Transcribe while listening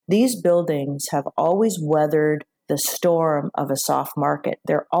these buildings have always weathered the storm of a soft market.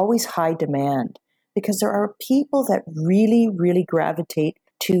 They're always high demand because there are people that really, really gravitate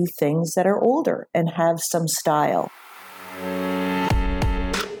to things that are older and have some style.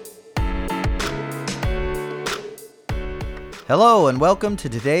 Hello and welcome to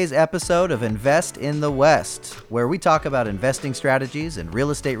today's episode of Invest in the West, where we talk about investing strategies and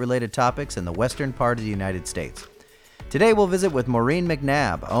real estate related topics in the western part of the United States. Today we'll visit with Maureen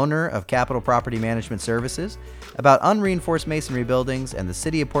McNabb, owner of Capital Property Management Services, about unreinforced masonry buildings and the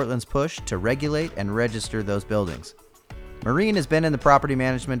City of Portland's push to regulate and register those buildings. Maureen has been in the property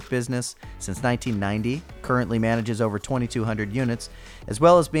management business since 1990, currently manages over 2,200 units, as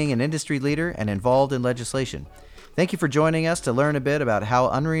well as being an industry leader and involved in legislation. Thank you for joining us to learn a bit about how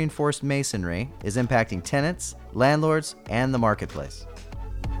unreinforced masonry is impacting tenants, landlords, and the marketplace.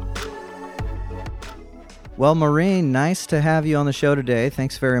 Well, Maureen, nice to have you on the show today.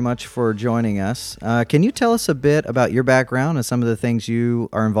 Thanks very much for joining us. Can you tell us a bit about your background and some of the things you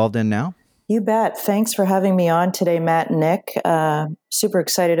are involved in now? You bet. Thanks for having me on today, Matt and Nick. Super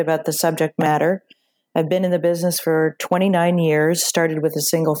excited about the subject matter. I've been in the business for 29 years, started with a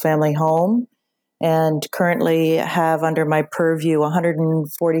single family home, and currently have under my purview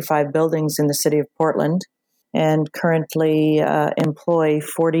 145 buildings in the city of Portland, and currently employ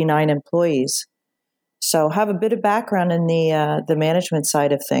 49 employees. So have a bit of background in the management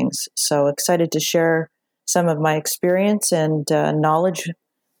side of things. So excited to share some of my experience and knowledge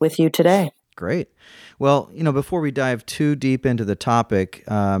with you today. Great. Well, before we dive too deep into the topic,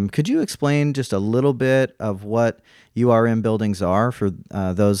 could you explain just a little bit of what URM buildings are for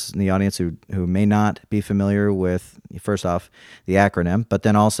those in the audience who may not be familiar with, first off, the acronym, but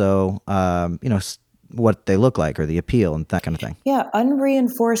then also, what they look like or the appeal and that kind of thing? Yeah,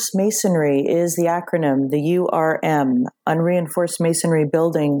 unreinforced masonry is the acronym, the URM. Unreinforced masonry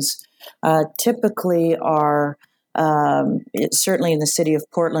buildings typically are, certainly in the city of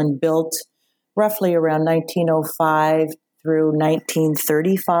Portland, built roughly around 1905 through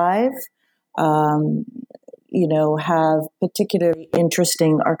 1935. Have particularly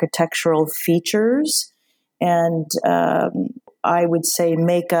interesting architectural features, and I would say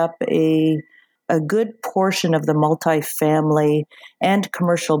make up a good portion of the multifamily and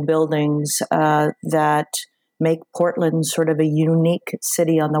commercial buildings that make Portland sort of a unique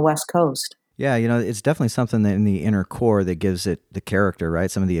city on the West Coast. Yeah, it's definitely something that in the inner core that gives it the character, right?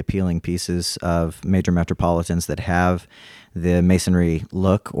 Some of the appealing pieces of major metropolitans that have the masonry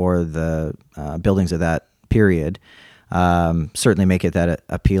look or the buildings of that period certainly make it that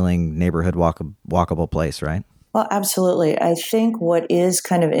appealing neighborhood walkable place, right? Well, absolutely. I think what is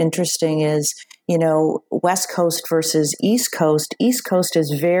kind of interesting is, West Coast versus East Coast. East Coast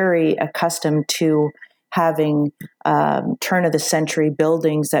is very accustomed to having turn of the century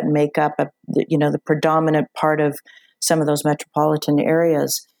buildings that make up the predominant part of some of those metropolitan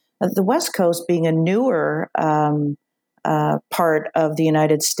areas. The West Coast, being a newer part of the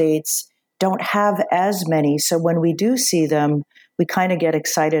United States, don't have as many. So when we do see them, we kind of get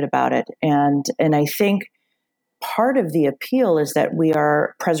excited about it. And I think part of the appeal is that we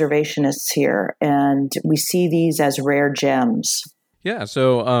are preservationists here, and we see these as rare gems. Yeah,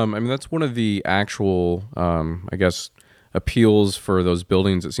 so that's one of the actual, appeals for those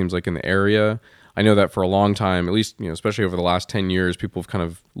buildings, it seems like, in the area. I know that for a long time, at least, especially over the last 10 years, people have kind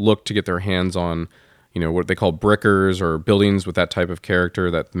of looked to get their hands on, what they call brickers or buildings with that type of character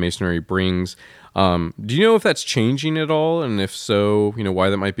that the masonry brings. Do you know if that's changing at all? And if so,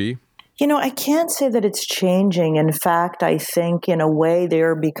 why that might be? I can't say that it's changing. In fact, I think in a way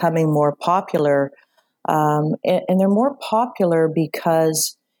they're becoming more popular. And they're more popular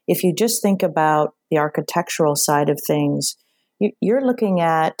because if you just think about the architectural side of things, you're looking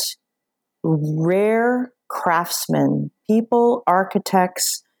at rare craftsmen, people,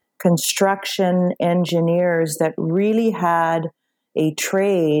 architects, construction engineers that really had a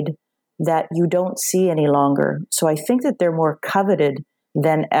trade that you don't see any longer. So I think that they're more coveted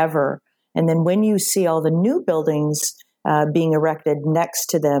than ever. And then when you see all the new buildings being erected next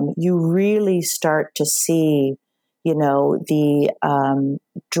to them, you really start to see, the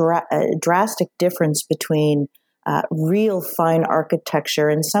drastic difference between real fine architecture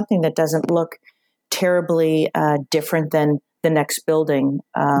and something that doesn't look terribly different than the next building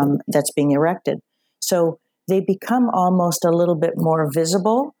that's being erected. So they become almost a little bit more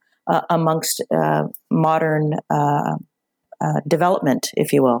visible amongst modern development,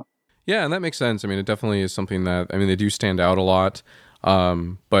 if you will. Yeah, and that makes sense. It definitely is something that, they do stand out a lot.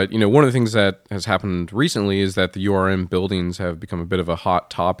 But, one of the things that has happened recently is that the URM buildings have become a bit of a hot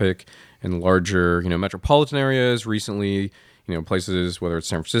topic in larger, metropolitan areas. Recently, places, whether it's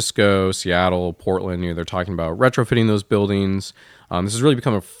San Francisco, Seattle, Portland, they're talking about retrofitting those buildings. This has really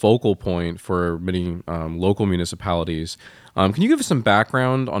become a focal point for many local municipalities. Can you give us some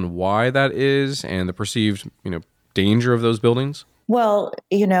background on why that is and the perceived, danger of those buildings? Well,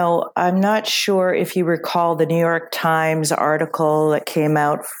 I'm not sure if you recall the New York Times article that came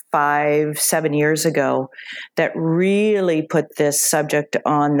out 5-7 years ago that really put this subject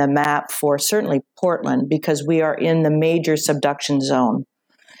on the map for certainly Portland, because we are in the major subduction zone.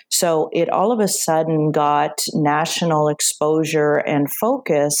 So it all of a sudden got national exposure and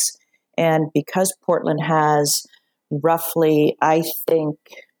focus. And because Portland has roughly, I think,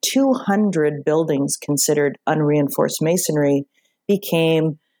 200 buildings considered unreinforced masonry,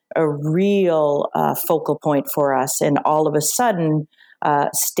 became a real focal point for us. And all of a sudden,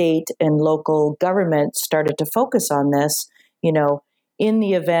 state and local government started to focus on this. In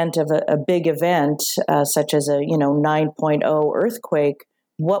the event of a big event, such as a 9.0 earthquake,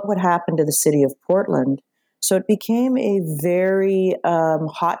 what would happen to the city of Portland? So it became a very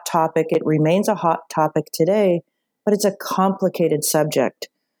hot topic. It remains a hot topic today, but it's a complicated subject.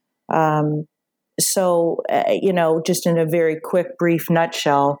 Just in a very quick, brief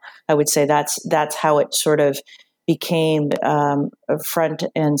nutshell, I would say that's how it sort of became front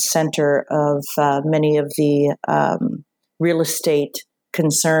and center of many of the real estate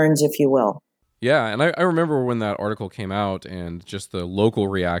concerns, if you will. Yeah, and I remember when that article came out and just the local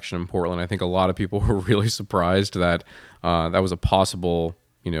reaction in Portland. I think a lot of people were really surprised that that was a possible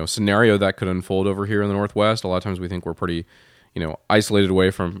scenario that could unfold over here in the Northwest. A lot of times we think we're pretty isolated away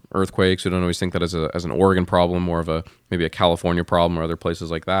from earthquakes. We don't always think that as an Oregon problem, more of maybe a California problem or other places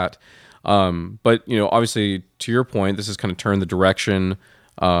like that. But obviously, to your point, this has kind of turned the direction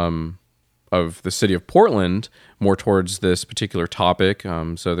of the city of Portland more towards this particular topic.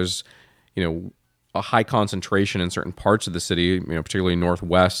 So there's a high concentration in certain parts of the city, particularly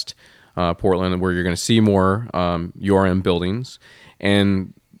Northwest Portland, where you're going to see more URM buildings,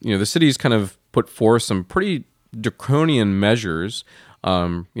 and the city's kind of put forth some pretty draconian measures.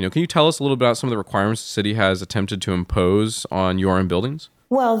 Can you tell us a little bit about some of the requirements the city has attempted to impose on URM buildings?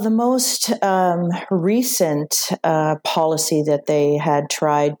 Well, the most recent policy that they had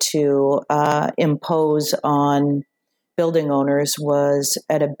tried to impose on building owners was,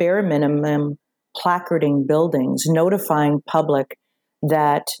 at a bare minimum, placarding buildings, notifying public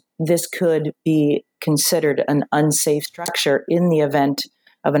that this could be considered an unsafe structure in the event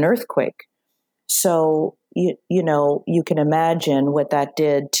of an earthquake. So you can imagine what that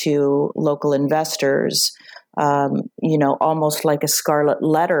did to local investors, almost like a scarlet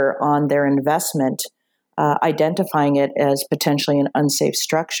letter on their investment, identifying it as potentially an unsafe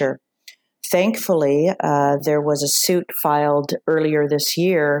structure. Thankfully, there was a suit filed earlier this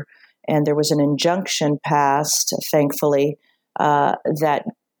year, and there was an injunction passed, thankfully, that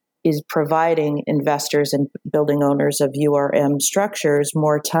is providing investors and building owners of URM structures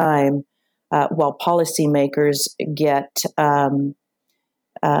more time while policymakers get some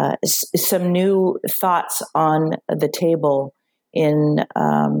new thoughts on the table in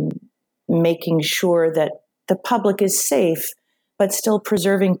making sure that the public is safe, but still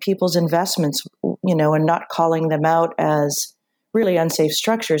preserving people's investments, and not calling them out as really unsafe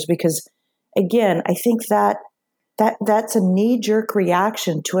structures. Because, again, I think that's a knee-jerk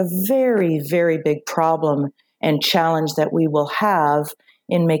reaction to a very, very big problem and challenge that we will have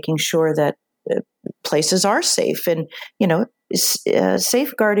in making sure that places are safe. And,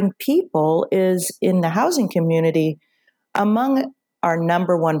 safeguarding people is, in the housing community, among our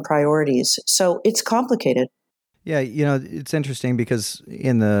number one priorities. So it's complicated. Yeah, it's interesting because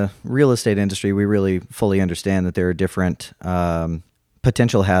in the real estate industry, we really fully understand that there are different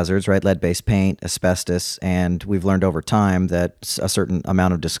potential hazards, right? Lead-based paint, asbestos, and we've learned over time that a certain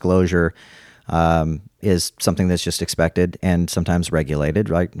amount of disclosure is something that's just expected and sometimes regulated,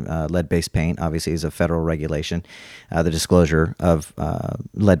 right? Lead-based paint obviously is a federal regulation. The disclosure of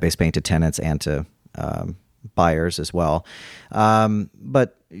lead-based paint to tenants and to buyers as well.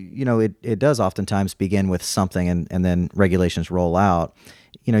 But, it does oftentimes begin with something and then regulations roll out.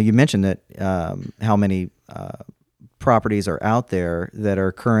 You mentioned that how many properties are out there that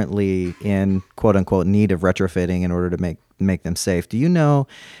are currently in quote unquote need of retrofitting in order to make them safe. Do you know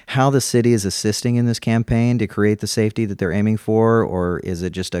how the city is assisting in this campaign to create the safety that they're aiming for, or is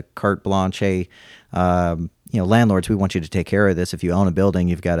it just a carte blanche? Hey, landlords, we want you to take care of this. If you own a building,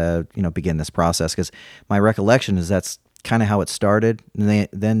 you've got to begin this process. Because my recollection is that's kind of how it started. And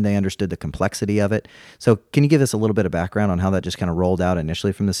then they understood the complexity of it. So can you give us a little bit of background on how that just kind of rolled out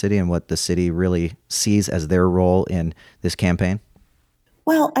initially from the city and what the city really sees as their role in this campaign?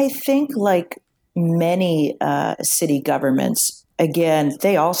 Well, I think like many city governments, again,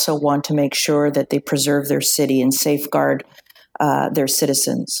 they also want to make sure that they preserve their city and safeguard their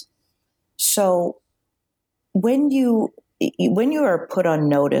citizens. So when you are put on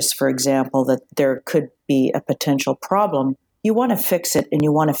notice, for example, that there could be a potential problem, you want to fix it, and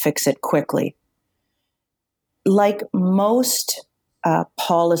you want to fix it quickly. Like most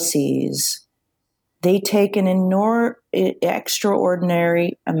policies, they take an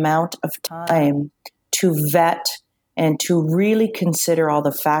extraordinary amount of time to vet and to really consider all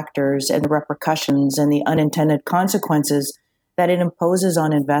the factors and the repercussions and the unintended consequences that it imposes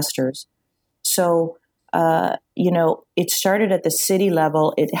on investors. So, it started at the city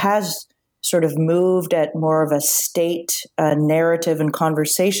level. It has sort of moved at more of a state narrative and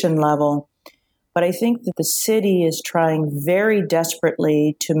conversation level. But I think that the city is trying very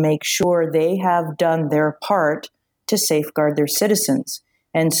desperately to make sure they have done their part to safeguard their citizens.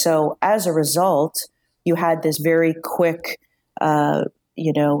 And so as a result, you had this very quick,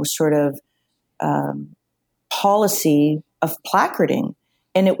 policy of placarding.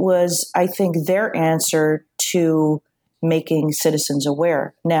 And it was, I think, their answer to making citizens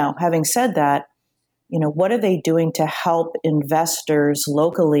aware. Now, having said that, what are they doing to help investors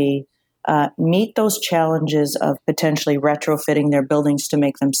locally meet those challenges of potentially retrofitting their buildings to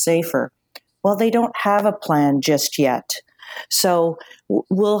make them safer? Well, they don't have a plan just yet. So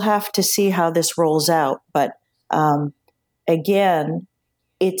we'll have to see how this rolls out. But again,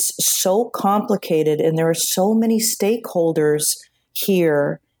 it's so complicated, and there are so many stakeholders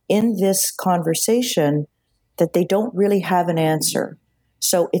here in this conversation that they don't really have an answer.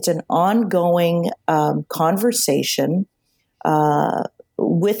 So it's an ongoing conversation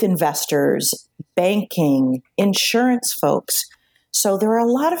with investors, banking, insurance folks. So there are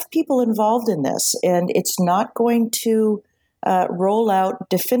a lot of people involved in this, and it's not going to roll out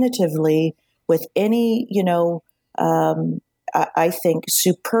definitively with any, I think,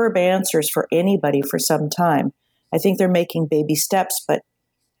 superb answers for anybody for some time. I think they're making baby steps, but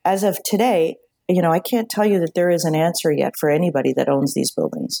as of today, I can't tell you that there is an answer yet for anybody that owns these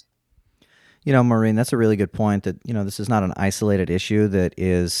buildings. Maureen, that's a really good point that, this is not an isolated issue that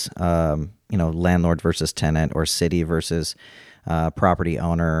is, landlord versus tenant or city versus property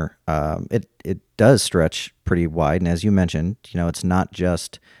owner. It does stretch pretty wide. And as you mentioned, it's not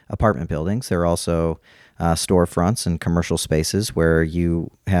just apartment buildings. There are also storefronts and commercial spaces where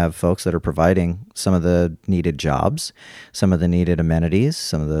you have folks that are providing some of the needed jobs, some of the needed amenities,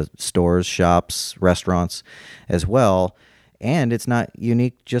 some of the stores, shops, restaurants as well. And it's not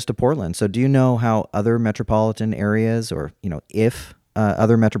unique just to Portland. So do you know how other metropolitan areas or, if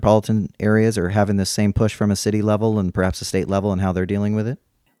other metropolitan areas are having the same push from a city level and perhaps a state level and how they're dealing with it?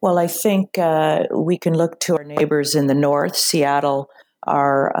 Well, I think we can look to our neighbors in the north. Seattle,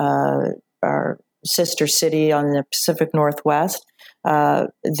 our sister city on the Pacific Northwest.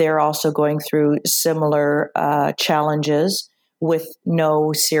 They're also going through similar challenges with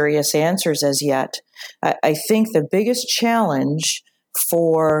no serious answers as yet. I think the biggest challenge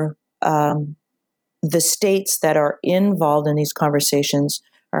for the states that are involved in these conversations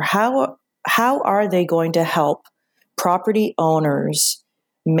are how are they going to help property owners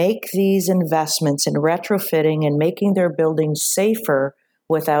make these investments in retrofitting and making their buildings safer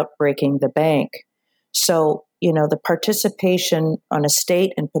without breaking the bank. So, the participation on a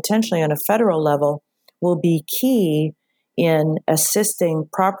state and potentially on a federal level will be key in assisting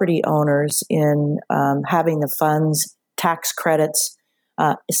property owners in having the funds, tax credits,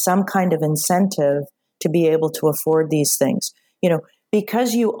 some kind of incentive to be able to afford these things.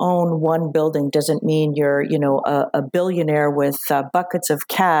 Because you own one building doesn't mean you're, a billionaire with buckets of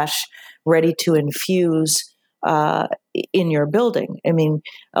cash ready to infuse in your building. I mean,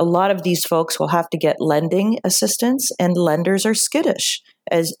 a lot of these folks will have to get lending assistance, and lenders are skittish,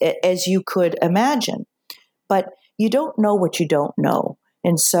 as you could imagine. But you don't know what you don't know.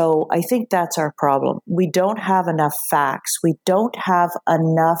 And so I think that's our problem. We don't have enough facts. We don't have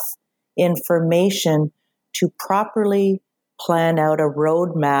enough information to properly plan out a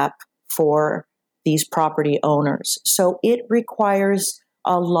roadmap for these property owners. So it requires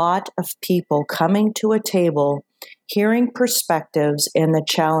a lot of people coming to a table, hearing perspectives and the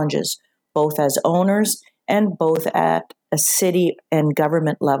challenges, both as owners and both at a city and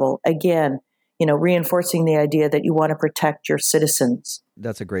government level. Again, reinforcing the idea that you want to protect your citizens.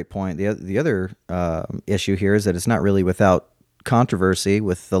 That's a great point. The other issue here is that it's not really without controversy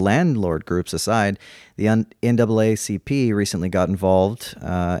with the landlord groups aside. The NAACP recently got involved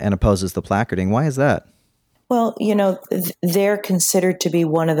and opposes the placarding. Why is that? Well, they're considered to be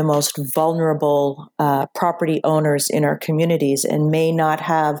one of the most vulnerable property owners in our communities and may not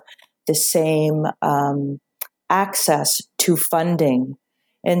have the same access to funding.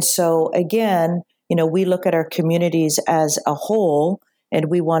 And so again, we look at our communities as a whole, and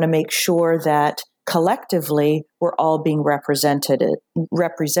we want to make sure that collectively we're all being represented.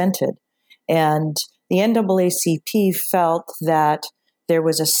 And the NAACP felt that there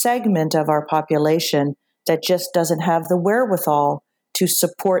was a segment of our population that just doesn't have the wherewithal to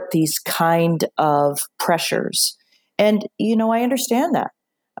support these kind of pressures. And, I understand that.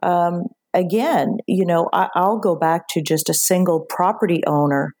 Again, I'll go back to just a single property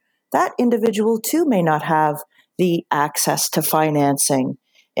owner. That individual too may not have the access to financing.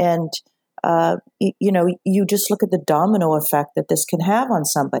 And, you just look at the domino effect that this can have on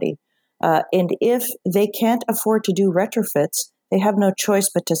somebody. And if they can't afford to do retrofits, they have no choice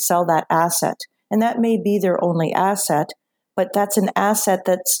but to sell that asset. And that may be their only asset, but that's an asset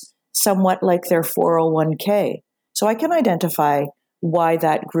that's somewhat like their 401k. So I can identify why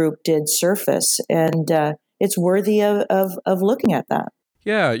that group did surface, and it's worthy of looking at that.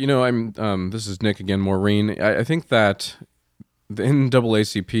 Yeah, I'm. This is Nick again, Maureen. I think that the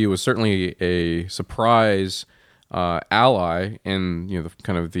NAACP was certainly a surprise ally in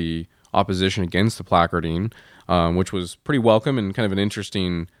the opposition against the placarding, which was pretty welcome and kind of an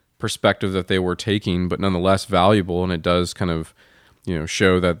interesting perspective that they were taking, but nonetheless valuable. And it does kind of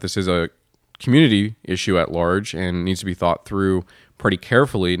show that this is a community issue at large and needs to be thought through pretty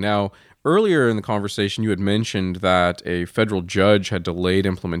carefully. Now, earlier in the conversation, you had mentioned that a federal judge had delayed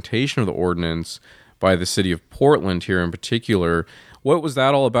implementation of the ordinance by the city of Portland here in particular. What was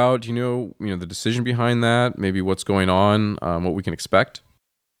that all about? Do you know the decision behind that? Maybe what's going on, what we can expect?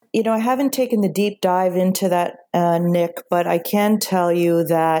 I haven't taken the deep dive into that, Nick, but I can tell you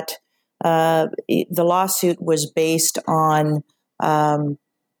that the lawsuit was based on,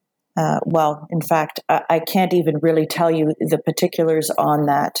 in fact, I can't even really tell you the particulars on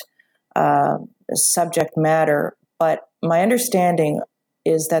that subject matter, but my understanding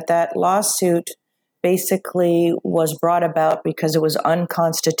is that lawsuit basically was brought about because it was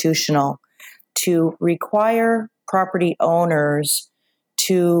unconstitutional to require property owners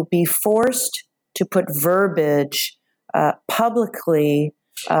to be forced to put verbiage publicly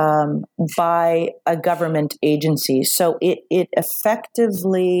by a government agency. So it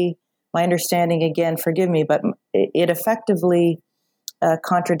effectively, my understanding again, forgive me, but it effectively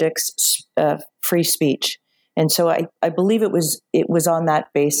contradicts free speech. And so I believe it was on that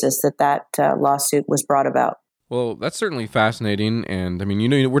basis that lawsuit was brought about. Well, that's certainly fascinating. And I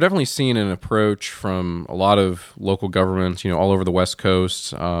mean, we're definitely seeing an approach from a lot of local governments, all over the West Coast,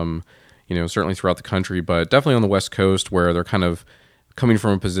 certainly throughout the country, but definitely on the West Coast where they're kind of coming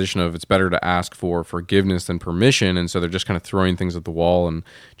from a position of it's better to ask for forgiveness than permission. And so they're just kind of throwing things at the wall and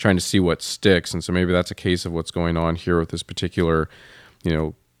trying to see what sticks. And so maybe that's a case of what's going on here with this particular,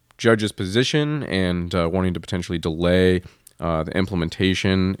 judge's position and wanting to potentially delay the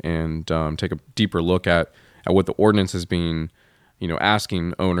implementation and take a deeper look at what the ordinance is being,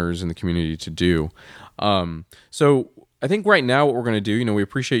 asking owners in the community to do. So I think right now what we're going to do, we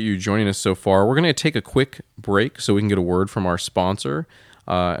appreciate you joining us so far. We're going to take a quick break so we can get a word from our sponsor,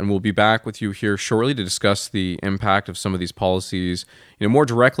 and we'll be back with you here shortly to discuss the impact of some of these policies, more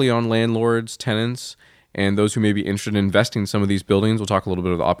directly on landlords, tenants, and those who may be interested in investing in some of these buildings. We'll talk a little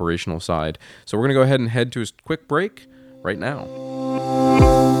bit of the operational side. So we're going to go ahead and head to a quick break right now.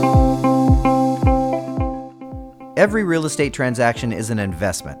 Every real estate transaction is an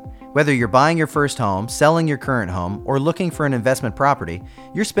investment. Whether you're buying your first home, selling your current home, or looking for an investment property,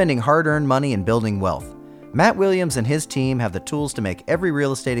 you're spending hard-earned money and building wealth. Matt Williams and his team have the tools to make every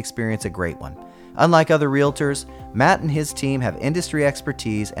real estate experience a great one. Unlike other realtors, Matt and his team have industry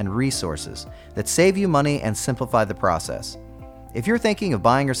expertise and resources that save you money and simplify the process. If you're thinking of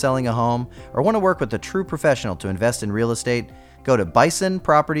buying or selling a home or want to work with a true professional to invest in real estate, go to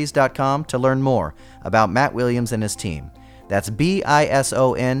bisonproperties.com to learn more about Matt Williams and his team. That's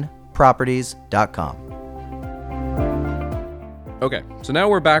BISON properties.com. Okay, so now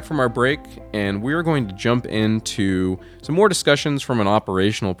we're back from our break, and we're going to jump into some more discussions from an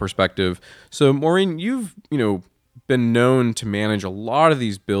operational perspective. So, Maureen, you've been known to manage a lot of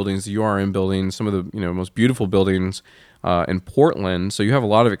these buildings, the URM buildings, some of the most beautiful buildings in Portland. So you have a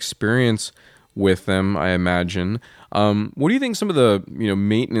lot of experience with them, I imagine. What do you think some of the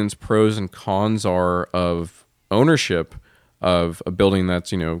maintenance pros and cons are of ownership of a building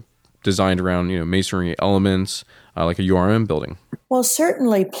that's designed around masonry elements like a URM building? Well,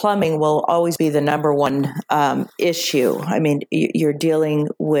 certainly plumbing will always be the number one issue. I mean, you're dealing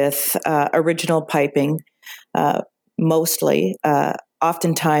with original piping, mostly,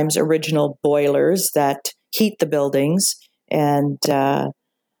 oftentimes original boilers that heat the buildings, and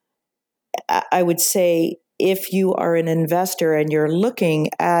I would say if you are an investor and you're looking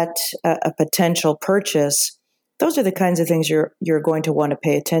at a potential purchase, those are the kinds of things you're going to want to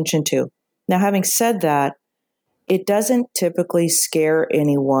pay attention to. Now, having said that, it doesn't typically scare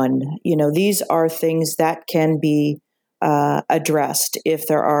anyone. These are things that can be addressed if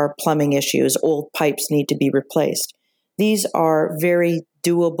there are plumbing issues, old pipes need to be replaced. These are very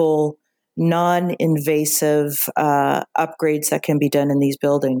doable, non-invasive upgrades that can be done in these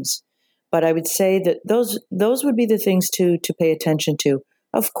buildings. But I would say that those would be the things to pay attention to.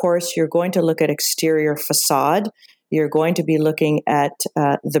 Of course, you're going to look at exterior facade. You're going to be looking at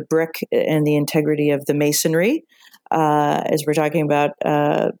the brick and the integrity of the masonry, as we're talking about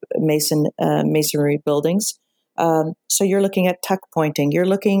masonry buildings. So you're looking at tuck pointing. You're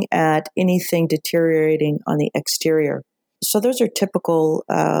looking at anything deteriorating on the exterior. So those are typical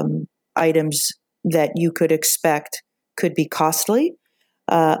items that you could expect could be costly.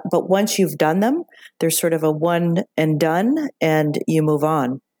 But once you've done them, there's sort of a one and done, and you move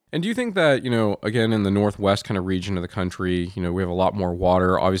on. And do you think that, again, in the Northwest kind of region of the country, we have a lot more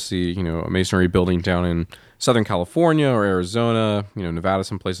water? Obviously, a masonry building down in Southern California or Arizona, Nevada,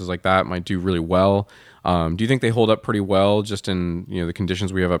 some places like that might do really well. Do you think they hold up pretty well just in, the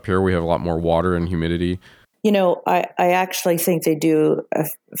conditions we have up here? We have a lot more water and humidity. I actually think they do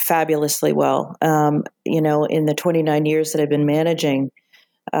fabulously well. In the 29 years that I've been managing,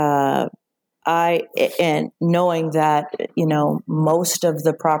 and knowing that, most of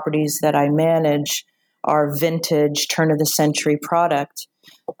the properties that I manage are vintage, turn of the century product,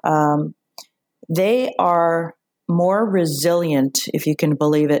 they are more resilient, if you can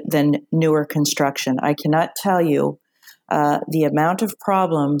believe it, than newer construction. I cannot tell you the amount of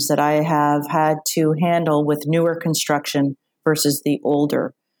problems that I have had to handle with newer construction versus the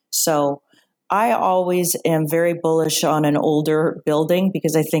older. So I always am very bullish on an older building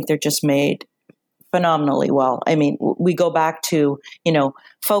because I think they're just made phenomenally well. I mean, we go back to,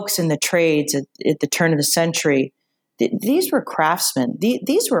 folks in the trades at the turn of the century. These were craftsmen.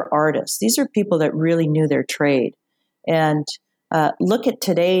 These were artists. These are people that really knew their trade. And look at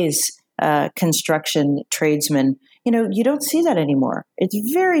today's construction tradesmen. You don't see that anymore.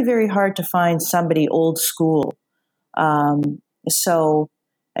 It's very, very hard to find somebody old school. So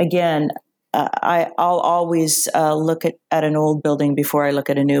again, I'll always look at an old building before I look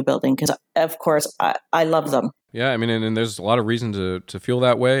at a new building because, of course, I love them. Yeah, I mean, and there's a lot of reason to feel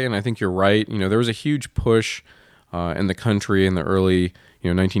that way, and I think you're right. There was a huge push in the country in the early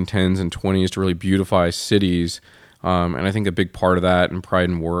 1910s and 20s to really beautify cities, and I think a big part of that and pride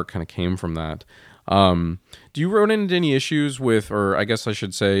in work kind of came from that. Do you run into any issues with, or I guess I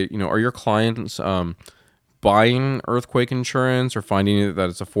should say, are your clients buying earthquake insurance or finding that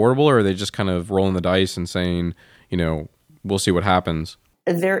it's affordable, or are they just kind of rolling the dice and saying, we'll see what happens?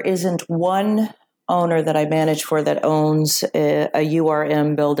 There isn't one owner that I manage for that owns a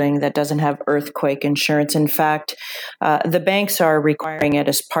URM building that doesn't have earthquake insurance. In fact, the banks are requiring it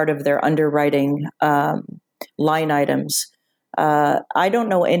as part of their underwriting line items. I don't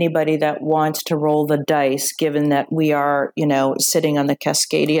know anybody that wants to roll the dice, given that we are, sitting on the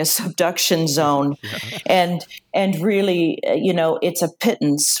Cascadia subduction zone, and really, it's a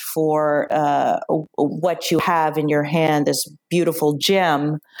pittance for what you have in your hand, this beautiful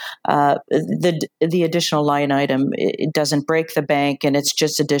gem. The additional line item, it doesn't break the bank, and it's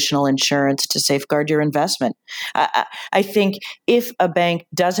just additional insurance to safeguard your investment. I think if a bank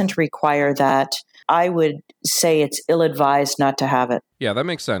doesn't require that, I would say it's ill-advised not to have it. Yeah, that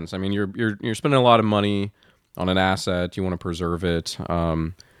makes sense. I mean, you're spending a lot of money on an asset. You want to preserve it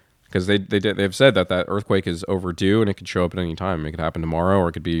because they've said that earthquake is overdue and it could show up at any time. It could happen tomorrow, or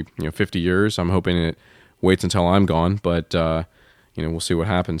it could be 50 years. I'm hoping it waits until I'm gone, but we'll see what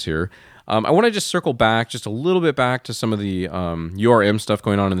happens here. I want to just circle back just a little bit back to some of the URM stuff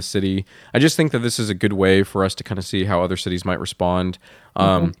going on in the city. I just think that this is a good way for us to kind of see how other cities might respond.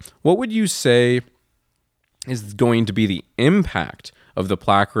 What would you say is going to be the impact of the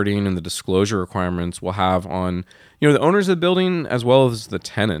placarding and the disclosure requirements will have on, the owners of the building as well as the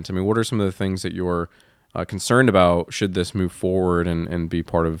tenant? I mean, what are some of the things that you're concerned about should this move forward and be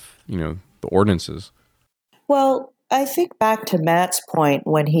part of, the ordinances? Well, I think back to Matt's point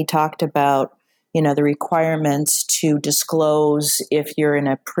when he talked about, the requirements to disclose if you're in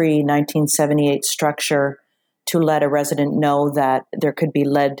a pre-1978 structure to let a resident know that there could be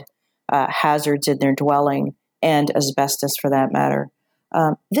lead hazards in their dwelling and asbestos for that matter.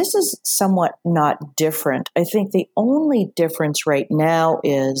 This is somewhat not different. I think the only difference right now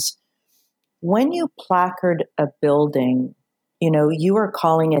is when you placard a building, you are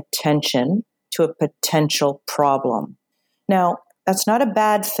calling attention to a potential problem. Now, that's not a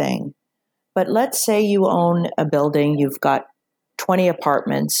bad thing, But let's say you own a building, you've got 20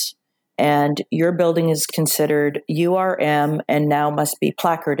 apartments, and your building is considered URM and now must be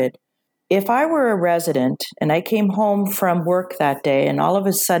placarded. If I were a resident and I came home from work that day and all of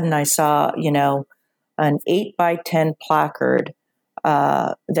a sudden I saw, an 8 by 10 placard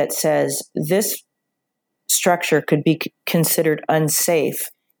that says this structure could be considered unsafe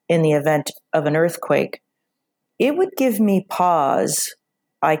in the event of an earthquake, it would give me pause.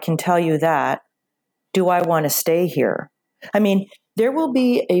 I can tell you that. Do I want to stay here? I mean, there will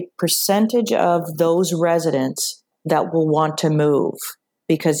be a percentage of those residents that will want to move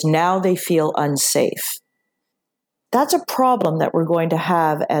because now they feel unsafe. That's a problem that we're going to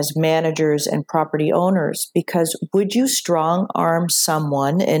have as managers and property owners, because would you strong arm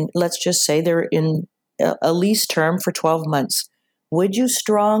someone, and let's just say they're in a lease term for 12 months, would you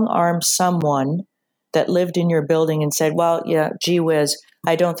strong arm someone that lived in your building and said, well, yeah, gee whiz,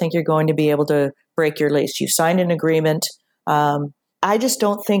 I don't think you're going to be able to break your lease. You signed an agreement. I just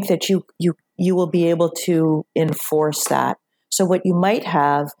don't think that you will be able to enforce that. So what you might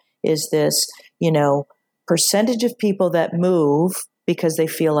have is this, percentage of people that move because they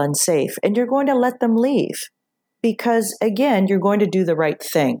feel unsafe, and you're going to let them leave because, again, you're going to do the right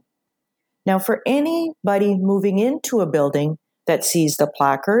thing. Now, for anybody moving into a building that sees the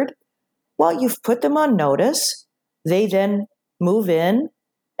placard, well, you've put them on notice. They then move in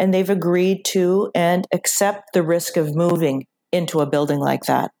and they've agreed to and accept the risk of moving into a building like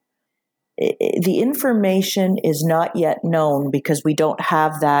that. The information is not yet known because we don't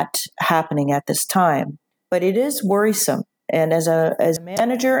have that happening at this time, but it is worrisome. And as a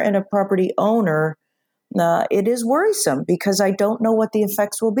manager and a property owner, it is worrisome because I don't know what the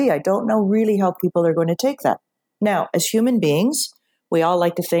effects will be. I don't know really how people are going to take that. Now, as human beings, we all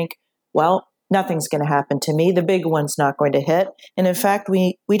like to think, well, nothing's going to happen to me. The big one's not going to hit. And in fact,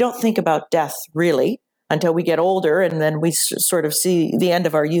 we don't think about death really until we get older, and then we sort of see the end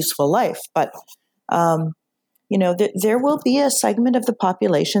of our useful life. But, there will be a segment of the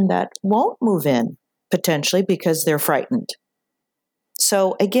population that won't move in, potentially because they're frightened.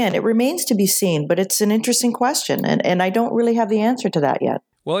 So again, it remains to be seen, but it's an interesting question, and I don't really have the answer to that yet.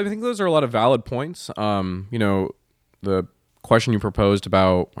 Well, I think those are a lot of valid points. The question you proposed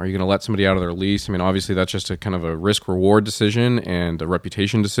about, are you going to let somebody out of their lease? I mean, obviously that's just a kind of a risk-reward decision and a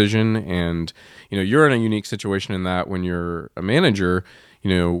reputation decision. And, you're in a unique situation in that when you're a manager,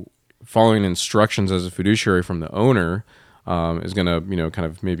 following instructions as a fiduciary from the owner is going to, kind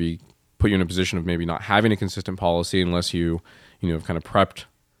of maybe put you in a position of maybe not having a consistent policy unless you, have kind of prepped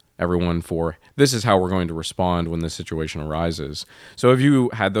everyone for this is how we're going to respond when this situation arises. So have you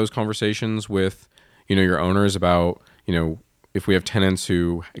had those conversations with, your owners about, if we have tenants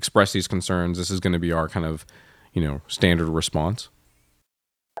who express these concerns, this is going to be our kind of, standard response?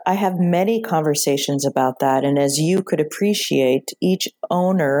 I have many conversations about that. And as you could appreciate, each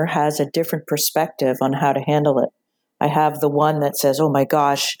owner has a different perspective on how to handle it. I have the one that says, oh my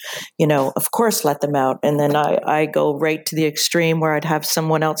gosh, of course, let them out. And then I go right to the extreme where I'd have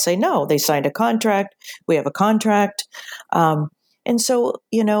someone else say, no, they signed a contract. We have a contract. And so,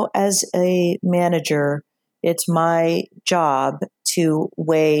 as a manager, it's my job to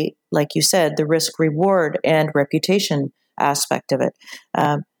weigh, like you said, the risk reward and reputation aspect of it.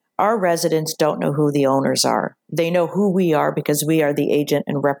 Our residents don't know who the owners are. They know who we are because we are the agent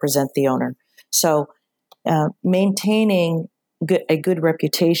and represent the owner. So maintaining a good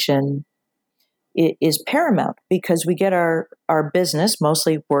reputation is paramount because we get our business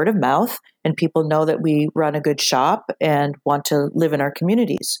mostly word of mouth, and people know that we run a good shop and want to live in our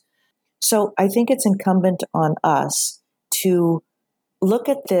communities. So I think it's incumbent on us to look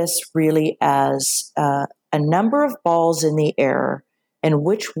at this really as a number of balls in the air and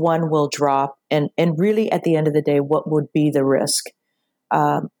which one will drop, and really at the end of the day, what would be the risk.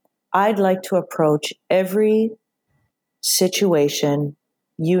 I'd like to approach every situation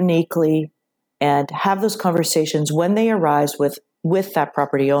uniquely and have those conversations when they arise with that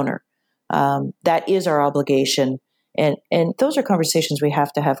property owner. That is our obligation. And those are conversations we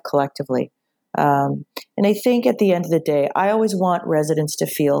have to have collectively. And I think at the end of the day, I always want residents to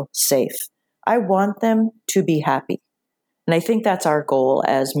feel safe. I want them to be happy. And I think that's our goal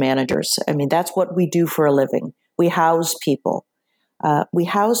as managers. I mean, that's what we do for a living. We house people. We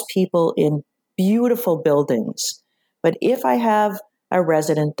house people in beautiful buildings. But if I have a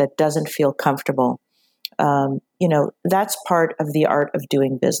resident that doesn't feel comfortable, that's part of the art of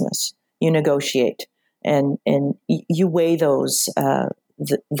doing business. You negotiate and you weigh those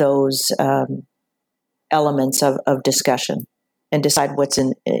elements of discussion and decide what's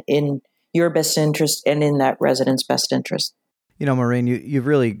in your best interest and in that resident's best interest. Maureen, you've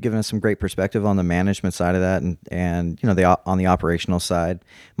really given us some great perspective on the management side of that, and on the operational side.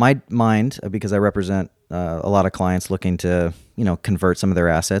 My mind, because I represent a lot of clients looking to convert some of their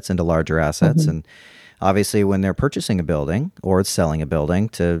assets into larger assets, and obviously when they're purchasing a building or selling a building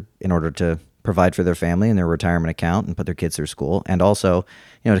in order to provide for their family and their retirement account and put their kids through school, and also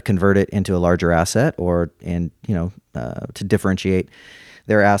to convert it into a larger asset or to differentiate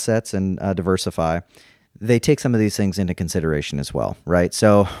their assets and diversify. They take some of these things into consideration as well, right?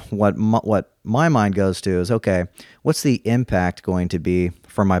 So what my mind goes to is, okay, what's the impact going to be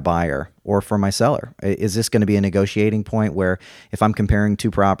for my buyer or for my seller? Is this going to be a negotiating point where if I'm comparing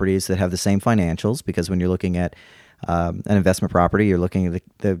two properties that have the same financials, because when you're looking at an investment property, you're looking at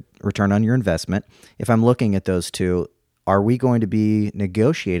the return on your investment. If I'm looking at those two, are we going to be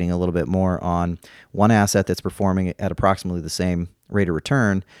negotiating a little bit more on one asset that's performing at approximately the same rate of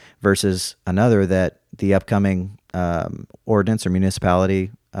return versus another that the upcoming ordinance or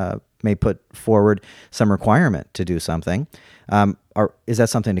municipality may put forward some requirement to do something? Is that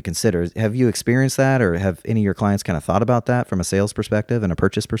something to consider? Have you experienced that, or have any of your clients kind of thought about that from a sales perspective and a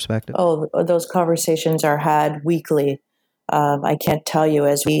purchase perspective? Oh, those conversations are had weekly. I can't tell you,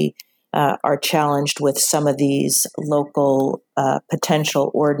 as we are challenged with some of these local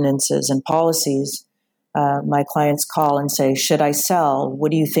potential ordinances and policies, my clients call and say, should I sell?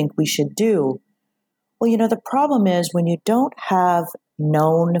 What do you think we should do? Well, the problem is when you don't have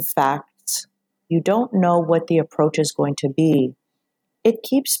known facts, you don't know what the approach is going to be, it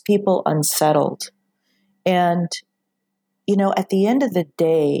keeps people unsettled. And, at the end of the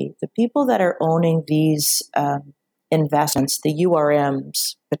day, the people that are owning these investments, the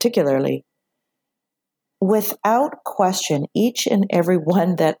URMs particularly, without question, each and every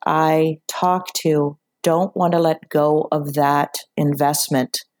one that I talk to don't want to let go of that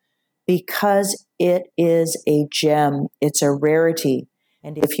investment because it is a gem. It's a rarity.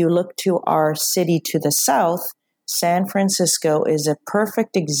 And if you look to our city to the south, San Francisco is a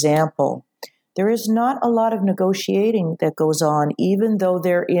perfect example. There is not a lot of negotiating that goes on, even though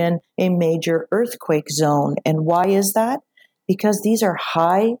they're in a major earthquake zone. And why is that? Because these are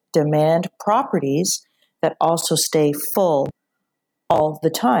high demand properties that also stay full all the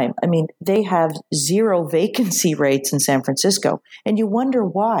time. I mean, they have zero vacancy rates in San Francisco. And you wonder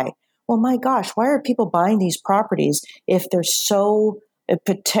why. Well, my gosh, why are people buying these properties if they're so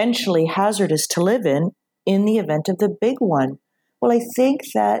potentially hazardous to live in the event of the big one? Well, I think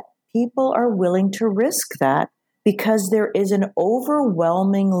that people are willing to risk that because there is an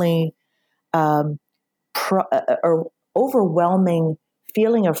overwhelming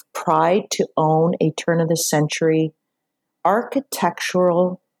feeling of pride to own a turn-of-the-century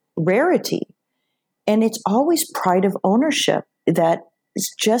architectural rarity. And it's always pride of ownership that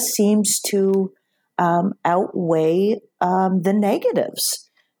just seems to outweigh the negatives.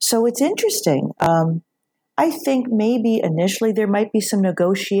 So it's interesting. I think maybe initially there might be some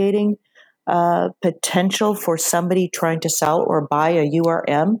negotiating potential for somebody trying to sell or buy a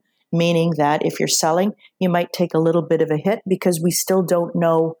URM, meaning that if you're selling, you might take a little bit of a hit because we still don't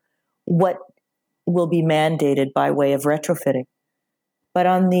know what will be mandated by way of retrofitting. But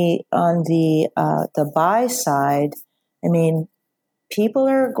on the buy side, I mean, people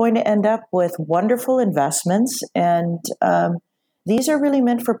are going to end up with wonderful investments, and these are really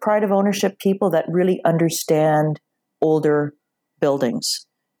meant for pride of ownership people that really understand older buildings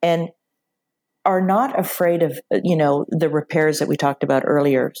and are not afraid of, the repairs that we talked about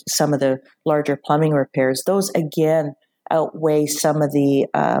earlier, some of the larger plumbing repairs. Those, again, outweigh some of the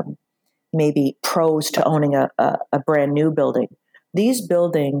maybe pros to owning a brand new building. These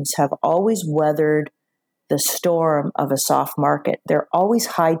buildings have always weathered the storm of a soft market. They're always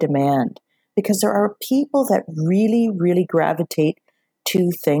high demand because there are people that really, really gravitate to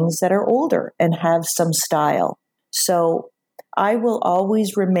things that are older and have some style. So I will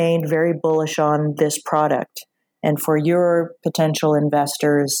always remain very bullish on this product. And for your potential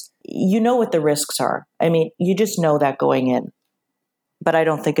investors, you know what the risks are. I mean, you just know that going in. But I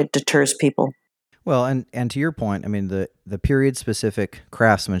don't think it deters people. Well, and to your point, I mean, the period-specific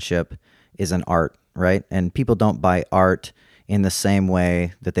craftsmanship is an art, right? And people don't buy art in the same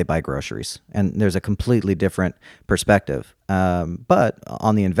way that they buy groceries. And there's a completely different perspective. But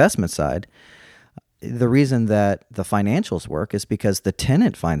on the investment side, the reason that the financials work is because the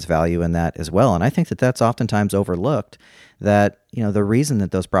tenant finds value in that as well. And I think that that's oftentimes overlooked, that, the reason that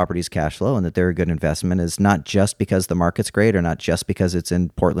those properties cash flow and that they're a good investment is not just because the market's great or not just because it's in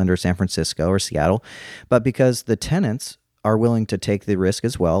Portland or San Francisco or Seattle, but because the tenants are willing to take the risk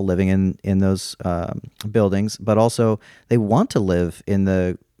as well, living in those buildings, but also they want to live in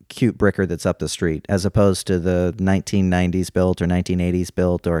the cute bricker that's up the street, as opposed to the 1990s built or 1980s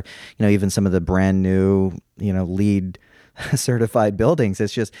built, or even some of the brand new LEED certified buildings.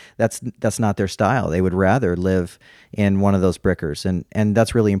 It's just that's not their style. They would rather live in one of those brickers, and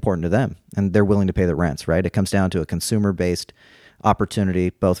that's really important to them, and they're willing to pay the rents, right? It comes down to a consumer-based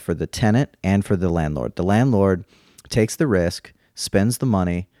opportunity, both for the tenant and for the landlord. The landlord takes the risk, spends the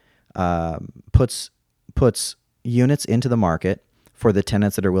money, puts units into the market for the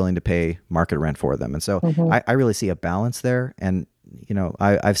tenants that are willing to pay market rent for them. And so I really see a balance there. And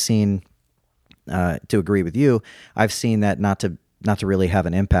I've seen, to agree with you, I've seen that not to really have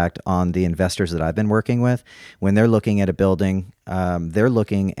an impact on the investors that I've been working with. When they're looking at a building, they're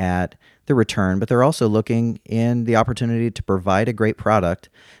looking at the return, but they're also looking in the opportunity to provide a great product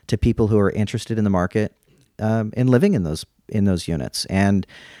to people who are interested in the market, in living in those units. And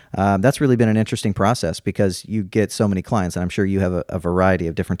that's really been an interesting process, because you get so many clients, and I'm sure you have a variety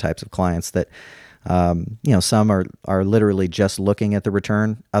of different types of clients that, some are literally just looking at the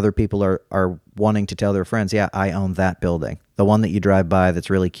return. Other people are wanting to tell their friends, yeah, I own that building, the one that you drive by that's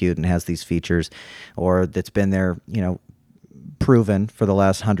really cute and has these features, or that's been there, proven for the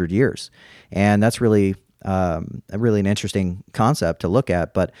last 100 years. And that's really an interesting concept to look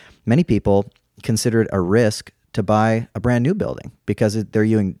at. But many people consider it a risk to buy a brand new building, because they're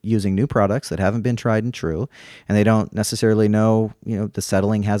using new products that haven't been tried and true, and they don't necessarily know, the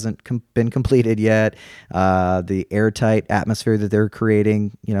settling hasn't been completed yet, the airtight atmosphere that they're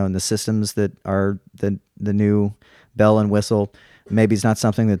creating, and the systems that are the new bell and whistle, maybe it's not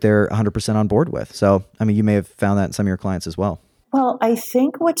something that they're 100% on board with. So, you may have found that in some of your clients as well. Well, I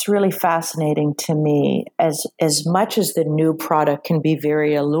think what's really fascinating to me, as much as the new product can be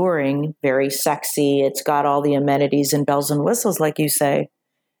very alluring, very sexy, it's got all the amenities and bells and whistles, like you say,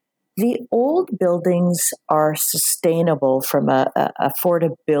 the old buildings are sustainable from a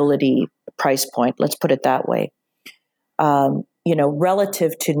affordability price point, let's put it that way,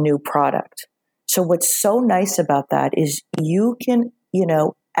 relative to new product. So what's so nice about that is you can,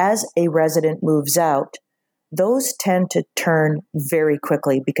 as a resident moves out, those tend to turn very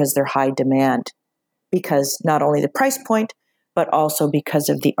quickly because they're high demand, because not only the price point, but also because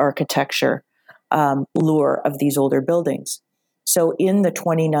of the architecture lure of these older buildings. So in the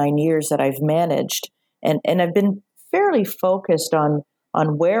 29 years that I've managed, and I've been fairly focused on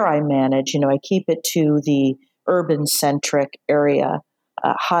where I manage, I keep it to the urban-centric area,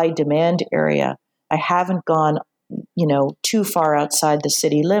 high demand area. I haven't gone, too far outside the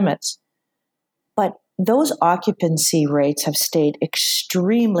city limits. But those occupancy rates have stayed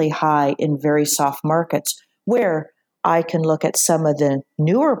extremely high in very soft markets, where I can look at some of the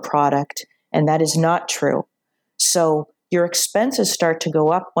newer product, and that is not true. So your expenses start to go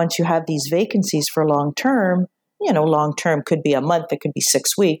up once you have these vacancies for long term. Long term could be a month, it could be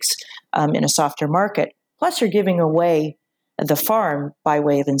 6 weeks in a softer market. Plus, you're giving away the farm by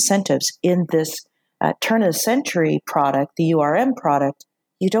way of incentives. In this turn of the century product, the URM product,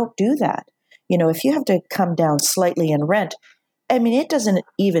 you don't do that. If you have to come down slightly in rent, it doesn't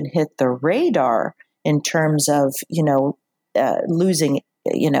even hit the radar in terms of, losing,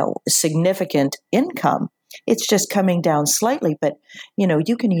 significant income. It's just coming down slightly, but,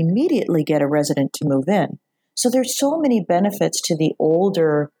 you can immediately get a resident to move in. So there's so many benefits to the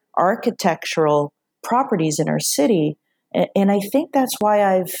older architectural properties in our city. And I think that's why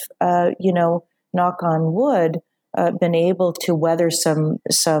I've, knock on wood, been able to weather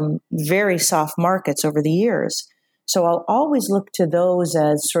some very soft markets over the years. So I'll always look to those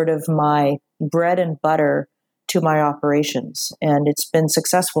as sort of my bread and butter to my operations, and it's been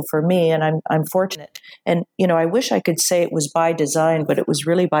successful for me, and I'm fortunate. And I wish I could say it was by design, but it was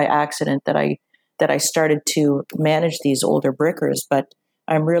really by accident that I started to manage these older brickers. But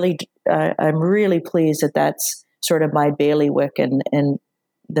I'm really pleased that that's sort of my bailiwick and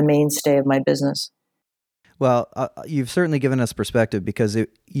the mainstay of my business. Well, you've certainly given us perspective, because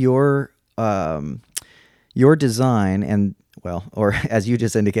your design and, or as you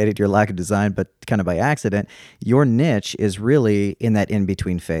just indicated, your lack of design, but kind of by accident, your niche is really in that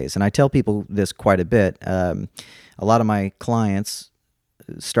in-between phase. And I tell people this quite a bit. A lot of my clients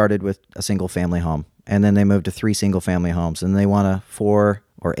started with a single family home, and then they moved to 3 single family homes, and they want a 4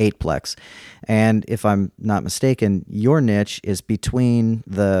 or 8-plex. And if I'm not mistaken, your niche is between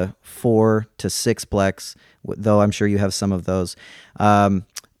the 4 to 6-plex, though I'm sure you have some of those. And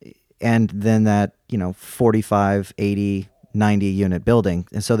then that, 45, 80, 90 unit building.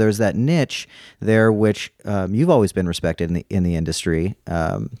 And so there's that niche there, which you've always been respected in the industry,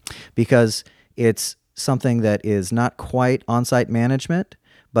 because it's something that is not quite on-site management,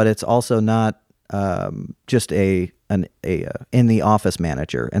 but it's also not just a in the office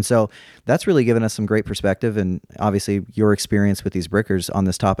manager. And so that's really given us some great perspective. And obviously your experience with these brickers on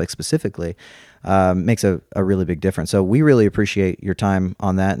this topic specifically makes a really big difference. So we really appreciate your time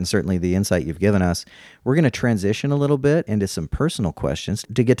on that, and certainly the insight you've given us. We're going to transition a little bit into some personal questions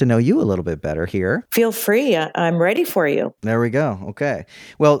to get to know you a little bit better here. Feel free. I'm ready for you. There we go. Okay.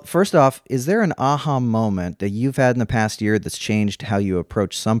 Well, first off, is there an aha moment that you've had in the past year that's changed how you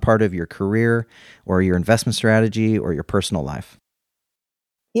approach some part of your career or your investment strategy or your personal life?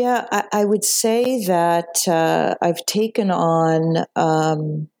 Yeah, I would say that I've taken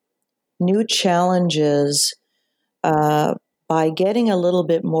on new challenges by getting a little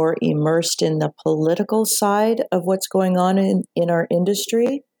bit more immersed in the political side of what's going on in our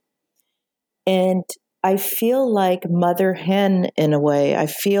industry. And I feel like mother hen in a way. I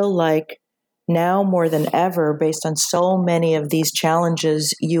feel like now more than ever, based on so many of these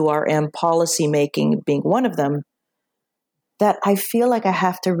challenges, URM policy making being one of them, that I feel like I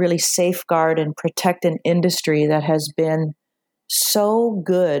have to really safeguard and protect an industry that has been so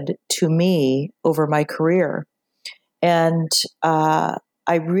good to me over my career. And I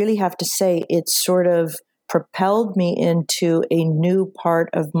really have to say it's sort of propelled me into a new part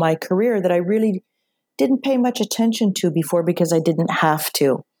of my career that I really didn't pay much attention to before because I didn't have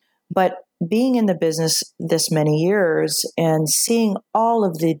to. But being in the business this many years and seeing all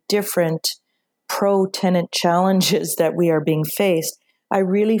of the different pro-tenant challenges that we are being faced, I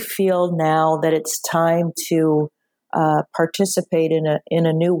really feel now that it's time to participate in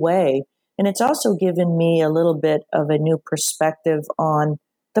a new way. And it's also given me a little bit of a new perspective on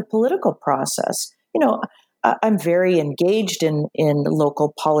the political process. You know, I'm very engaged in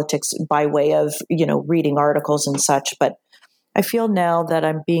local politics by way of, reading articles and such, but I feel now that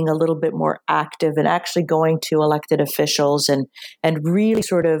I'm being a little bit more active and actually going to elected officials and really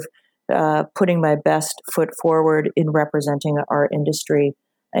sort of putting my best foot forward in representing our industry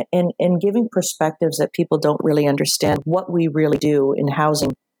and giving perspectives that people don't really understand what we really do in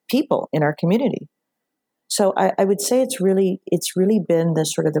housing people in our community. So I would say it's really been the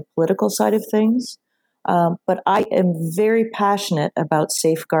sort of the political side of things. But I am very passionate about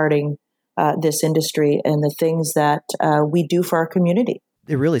safeguarding this industry and the things that we do for our community.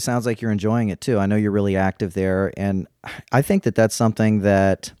 It really sounds like you're enjoying it too. I know you're really active there, and I think that that's something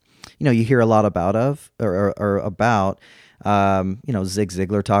that you hear a lot about about. Zig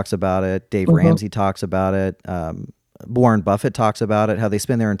Ziglar talks about it. Dave Ramsey talks about it. Warren Buffett talks about it, how they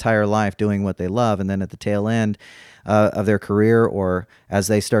spend their entire life doing what they love. And then at the tail end of their career, or as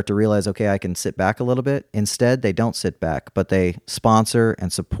they start to realize, okay, I can sit back a little bit. Instead, they don't sit back, but they sponsor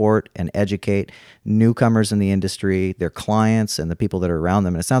and support and educate newcomers in the industry, their clients and the people that are around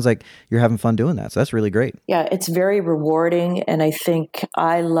them. And it sounds like you're having fun doing that. So that's really great. Yeah, it's very rewarding. And I think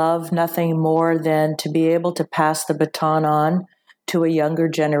I love nothing more than to be able to pass the baton on to a younger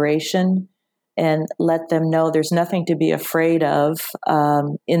generation and let them know there's nothing to be afraid of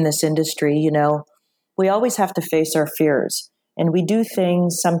in this industry. We always have to face our fears, and we do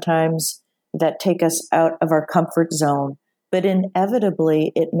things sometimes that take us out of our comfort zone, but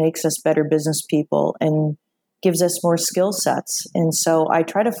inevitably it makes us better business people and gives us more skill sets. And so I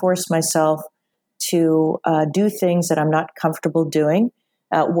try to force myself to do things that I'm not comfortable doing.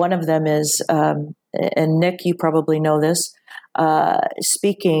 One of them is, and Nick, you probably know this,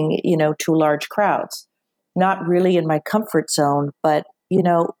 speaking, to large crowds. Not really in my comfort zone, but,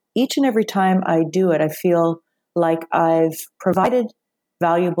 each and every time I do it, I feel like I've provided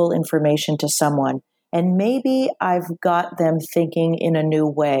valuable information to someone. And maybe I've got them thinking in a new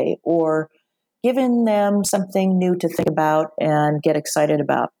way or given them something new to think about and get excited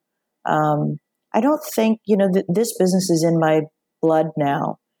about. I don't think, this business is in my blood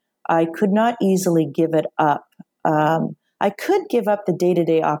now. I could not easily give it up. I could give up the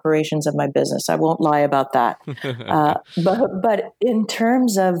day-to-day operations of my business. I won't lie about that. But in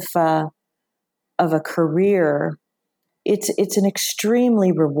terms of a career, it's an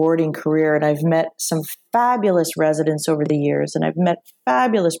extremely rewarding career, and I've met some fabulous residents over the years, and I've met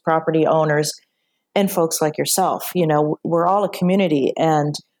fabulous property owners and folks like yourself. We're all a community,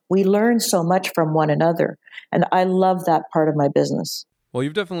 and we learn so much from one another, and I love that part of my business. Well,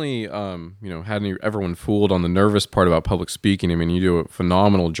 you've definitely, had everyone fooled on the nervous part about public speaking. I mean, you do a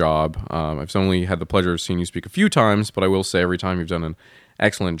phenomenal job. I've only had the pleasure of seeing you speak a few times, but I will say every time you've done an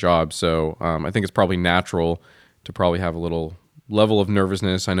excellent job. So I think it's probably natural to probably have a little level of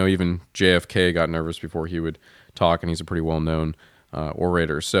nervousness. I know even JFK got nervous before he would talk, and he's a pretty well-known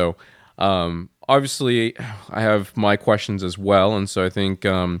orator. So obviously, I have my questions as well, and so I think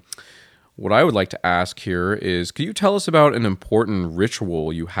what I would like to ask here is, could you tell us about an important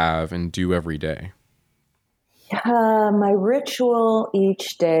ritual you have and do every day? Yeah, My ritual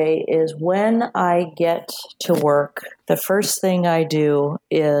each day is when I get to work, the first thing I do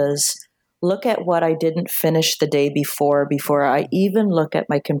is look at what I didn't finish the day before I even look at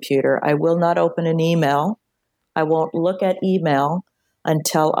my computer. I will not open an email. I won't look at email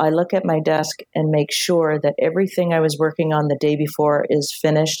until I look at my desk and make sure that everything I was working on the day before is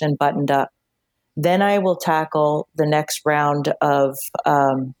finished and buttoned up. Then I will tackle the next round of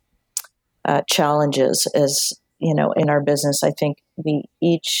challenges. As you know, in our business, I think we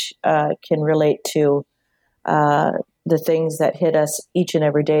each can relate to the things that hit us each and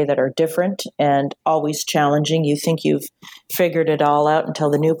every day that are different and always challenging. You think you've figured it all out until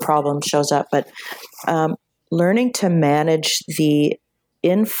the new problem shows up. But learning to manage the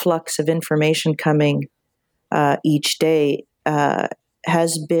influx of information coming each day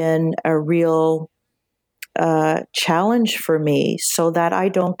has been a real challenge for me so that I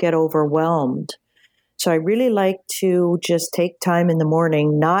don't get overwhelmed. So I really like to just take time in the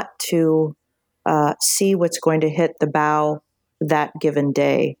morning not to see what's going to hit the bow that given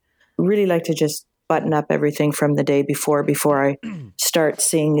day. Really like to just button up everything from the day before I start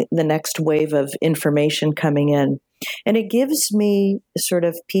seeing the next wave of information coming in. And it gives me sort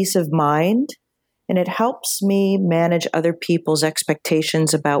of peace of mind, and it helps me manage other people's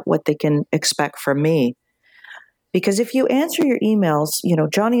expectations about what they can expect from me. Because if you answer your emails,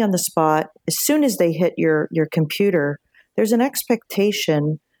 Johnny on the spot, as soon as they hit your computer, there's an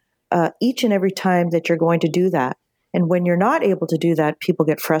expectation each and every time that you're going to do that. And when you're not able to do that, people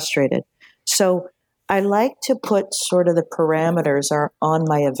get frustrated. So I like to put sort of the parameters on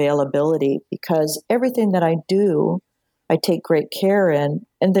my availability, because everything that I do, I take great care in,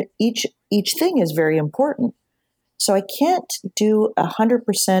 and that each thing is very important. So I can't do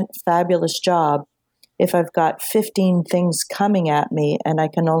 100% fabulous job if I've got 15 things coming at me and I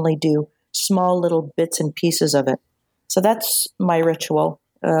can only do small little bits and pieces of it. So that's my ritual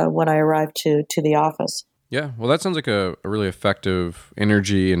when I arrive to the office. Yeah, well, that sounds like a really effective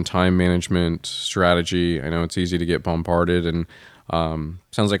energy and time management strategy. I know it's easy to get bombarded, and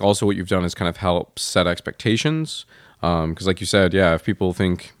sounds like also what you've done is kind of help set expectations. Because like you said, yeah, if people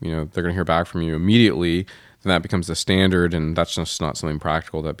think they're going to hear back from you immediately, then that becomes the standard, and that's just not something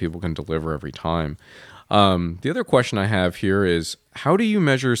practical that people can deliver every time. The other question I have here is, how do you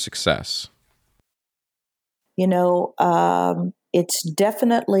measure success? It's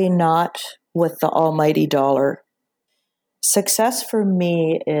definitely not with the almighty dollar. Success for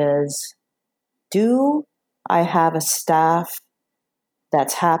me is, do I have a staff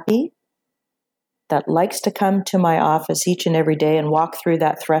that's happy, that likes to come to my office each and every day and walk through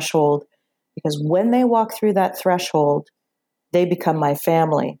that threshold? Because when they walk through that threshold, they become my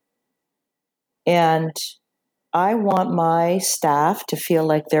family. And I want my staff to feel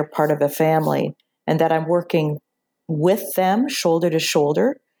like they're part of a family and that I'm working with them shoulder to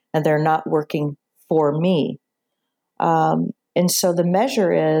shoulder, and they're not working for me. And so the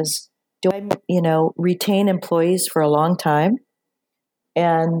measure is, do I, retain employees for a long time?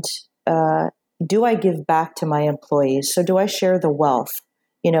 And do I give back to my employees? So do I share the wealth?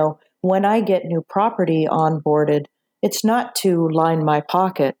 When I get new property onboarded, it's not to line my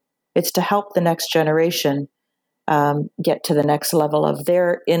pocket. It's to help the next generation get to the next level of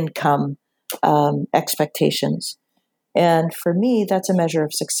their income expectations. And for me, that's a measure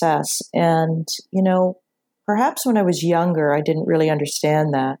of success. And, perhaps when I was younger, I didn't really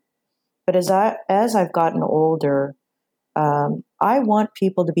understand that. But as I've gotten older, I want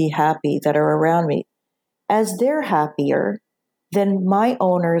people to be happy that are around me. As they're happier, then my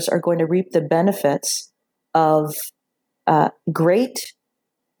owners are going to reap the benefits of great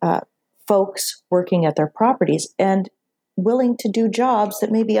folks working at their properties and willing to do jobs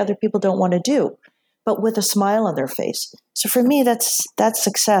that maybe other people don't want to do, but with a smile on their face. So for me, that's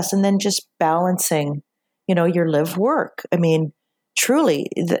success. And then just balancing, your live work. I mean, truly,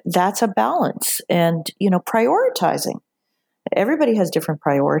 that's a balance. And, prioritizing. Everybody has different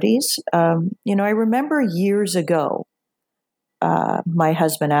priorities. I remember years ago, my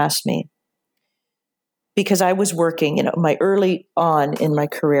husband asked me, because I was working, my early on in my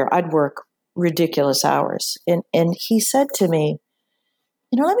career, I'd work ridiculous hours. And he said to me,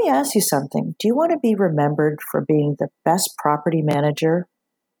 let me ask you something. Do you want to be remembered for being the best property manager?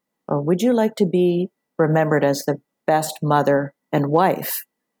 Or would you like to be remembered as the best mother and wife?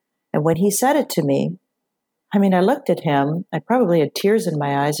 And when he said it to me, I looked at him. I probably had tears in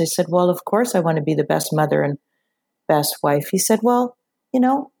my eyes. I said, well, of course I want to be the best mother and best wife. He said, well,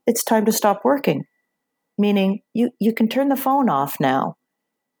 it's time to stop working. Meaning you can turn the phone off now.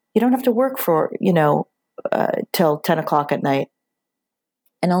 You don't have to work for, till 10 o'clock at night.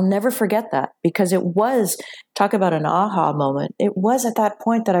 And I'll never forget that, because it was, talk about an aha moment. It was at that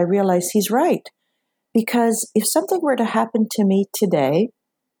point that I realized he's right. Because if something were to happen to me today,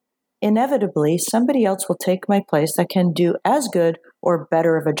 inevitably somebody else will take my place that can do as good or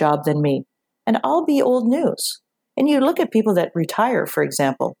better of a job than me. And I'll be old news. And you look at people that retire, for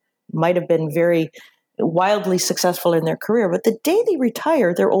example, might have been very wildly successful in their career, but the day they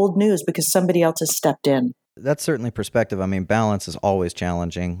retire, they're old news because somebody else has stepped in. That's certainly perspective. I mean, balance is always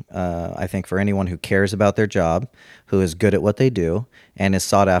challenging. I think for anyone who cares about their job, who is good at what they do, and is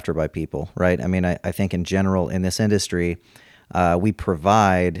sought after by people, right? I mean, I think in general in this industry, we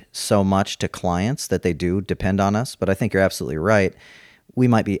provide so much to clients that they do depend on us. But I think you're absolutely right. We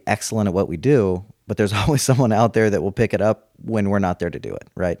might be excellent at what we do, but there's always someone out there that will pick it up when we're not there to do it,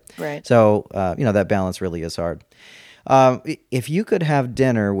 right? Right. So, that balance really is hard. If you could have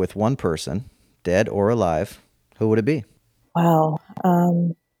dinner with one person, dead or alive, who would it be? Wow.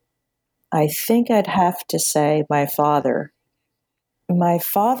 I think I'd have to say my father. My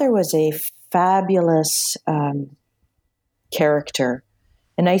father was a fabulous character.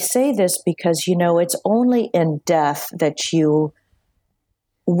 And I say this because, it's only in death that you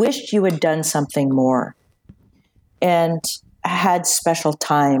wished you had done something more and had special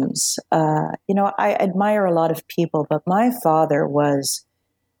times. I admire a lot of people, but my father was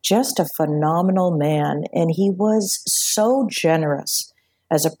just a phenomenal man, and he was so generous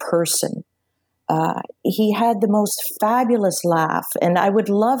as a person. He had the most fabulous laugh, and I would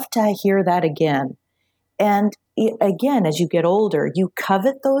love to hear that again. And again, as you get older, you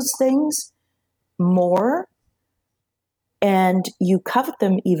covet those things more, and you covet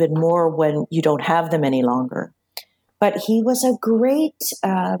them even more when you don't have them any longer. But he was a great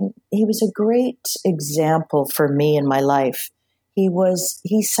example for me in my life. He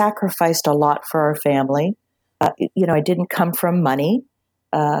sacrificed a lot for our family. I didn't come from money.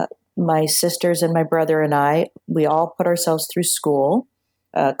 My sisters and my brother and I, we all put ourselves through school,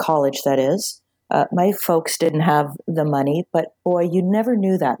 college that is. My folks didn't have the money, but boy, you never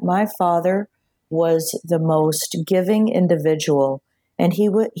knew that. My father was the most giving individual, and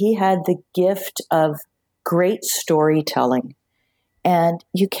he had the gift of great storytelling. And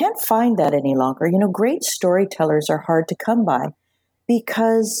you can't find that any longer. Great storytellers are hard to come by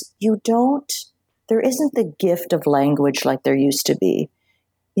because there isn't the gift of language like there used to be.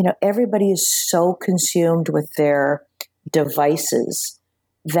 Everybody is so consumed with their devices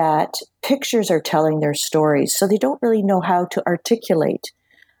that pictures are telling their stories, so they don't really know how to articulate.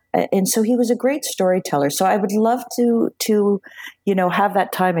 And so he was a great storyteller. So I would love to have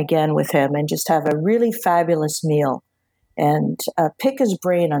that time again with him and just have a really fabulous meal and pick his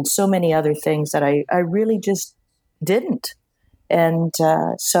brain on so many other things that I really just didn't. And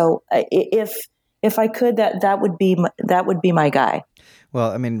so if I could, that would be my guy.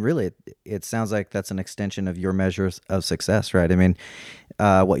 Well, I mean, really, it sounds like that's an extension of your measures of success, right? I mean,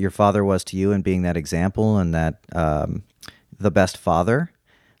 what your father was to you and being that example and that the best father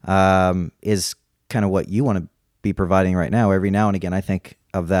is kind of what you want to be providing right now. Every now and again, I think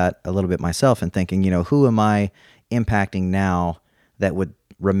of that a little bit myself and thinking, who am I impacting now that would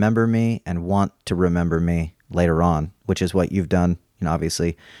remember me and want to remember me later on, which is what you've done,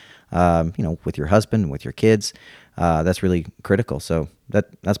 obviously, with your husband, with your kids. That's really critical. So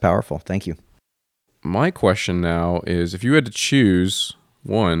that's powerful. Thank you. My question now is, if you had to choose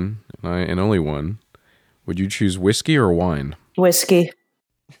one, and only one, would you choose whiskey or wine? Whiskey.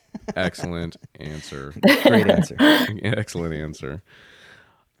 Excellent answer. Great answer. Excellent answer.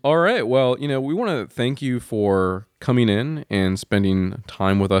 All right. Well, we want to thank you for coming in and spending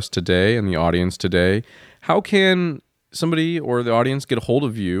time with us today and the audience today. How can somebody or the audience get a hold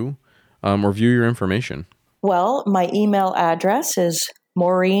of you or view your information? Well, my email address is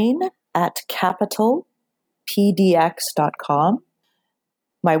maureen@capitalpdx.com.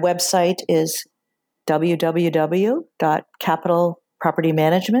 My website is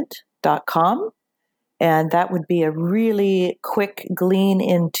www.capitalpropertymanagement.com. And that would be a really quick glean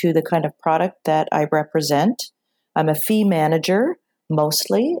into the kind of product that I represent. I'm a fee manager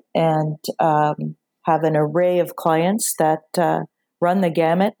mostly and have an array of clients that run the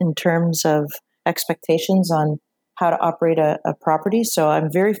gamut in terms of expectations on how to operate a property. So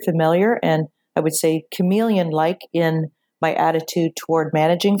I'm very familiar and I would say chameleon-like in my attitude toward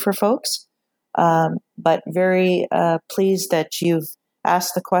managing for folks. But very pleased that you've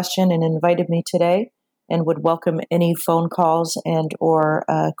asked the question and invited me today, and would welcome any phone calls and or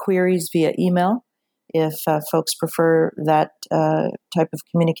queries via email if folks prefer that type of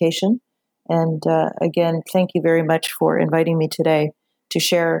communication. And again, thank you very much for inviting me today to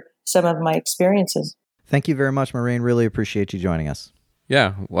share some of my experiences. Thank you very much, Maureen. Really appreciate you joining us.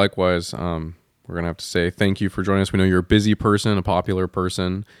 Yeah, likewise. We're going to have to say thank you for joining us. We know you're a busy person, a popular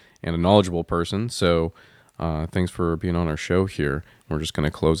person, and a knowledgeable person. So thanks for being on our show here. We're just going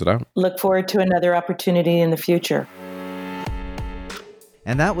to close it out. Look forward to another opportunity in the future.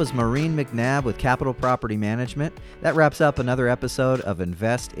 And that was Maureen McNabb with Capital Property Management. That wraps up another episode of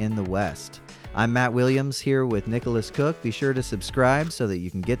Invest in the West. I'm Matt Williams here with Nicholas Cook. Be sure to subscribe so that you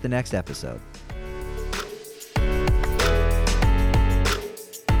can get the next episode.